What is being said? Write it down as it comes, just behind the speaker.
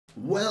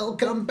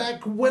Welcome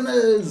back,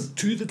 winners,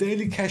 to the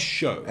Daily Cash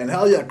Show. and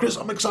hell yeah, Chris,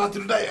 I'm excited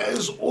today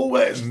as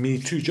always. Me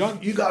too, John.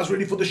 You guys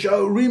ready for the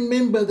show?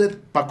 Remember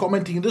that by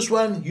commenting this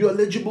one, you're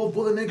eligible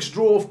for the next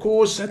draw, of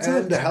course. That's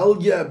and it. Hell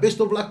yeah,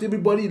 best of luck to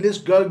everybody. Let's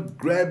go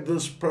grab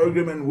this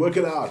program and work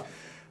it out.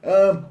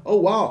 Oh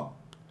wow,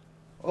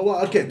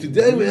 okay,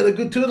 today we had a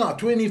good turnout.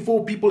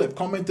 24 people have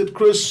commented,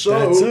 Chris, so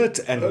That's it.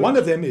 And one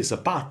of them is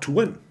about to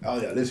win.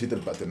 oh yeah, let's hit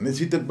that button. Let's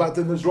hit that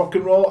button. Let's rock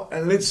and roll,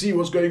 and let's see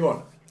what's going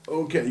on.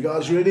 Okay, you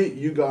guys ready?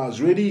 You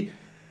guys ready?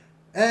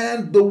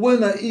 And the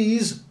winner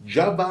is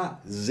Jabba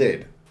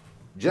Z.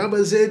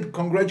 Jabba Z,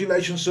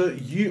 congratulations, sir.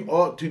 You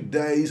are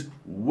today's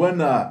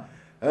winner.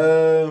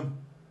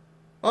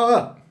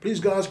 Please,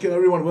 guys, can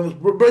everyone win this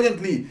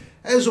brilliantly?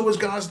 As always,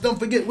 guys, don't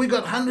forget, we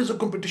got hundreds of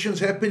competitions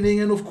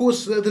happening, and of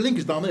course, the link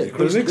is down there.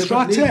 The link's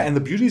right here, and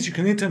the beauty is you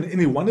can enter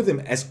any one of them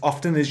as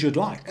often as you'd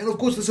like. And of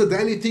course, it's a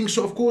daily thing,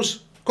 so of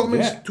course,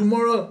 comments Yeah.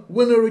 tomorrow,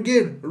 winner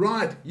again.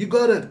 Right, you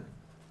got it.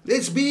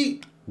 Let's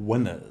be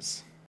Winners.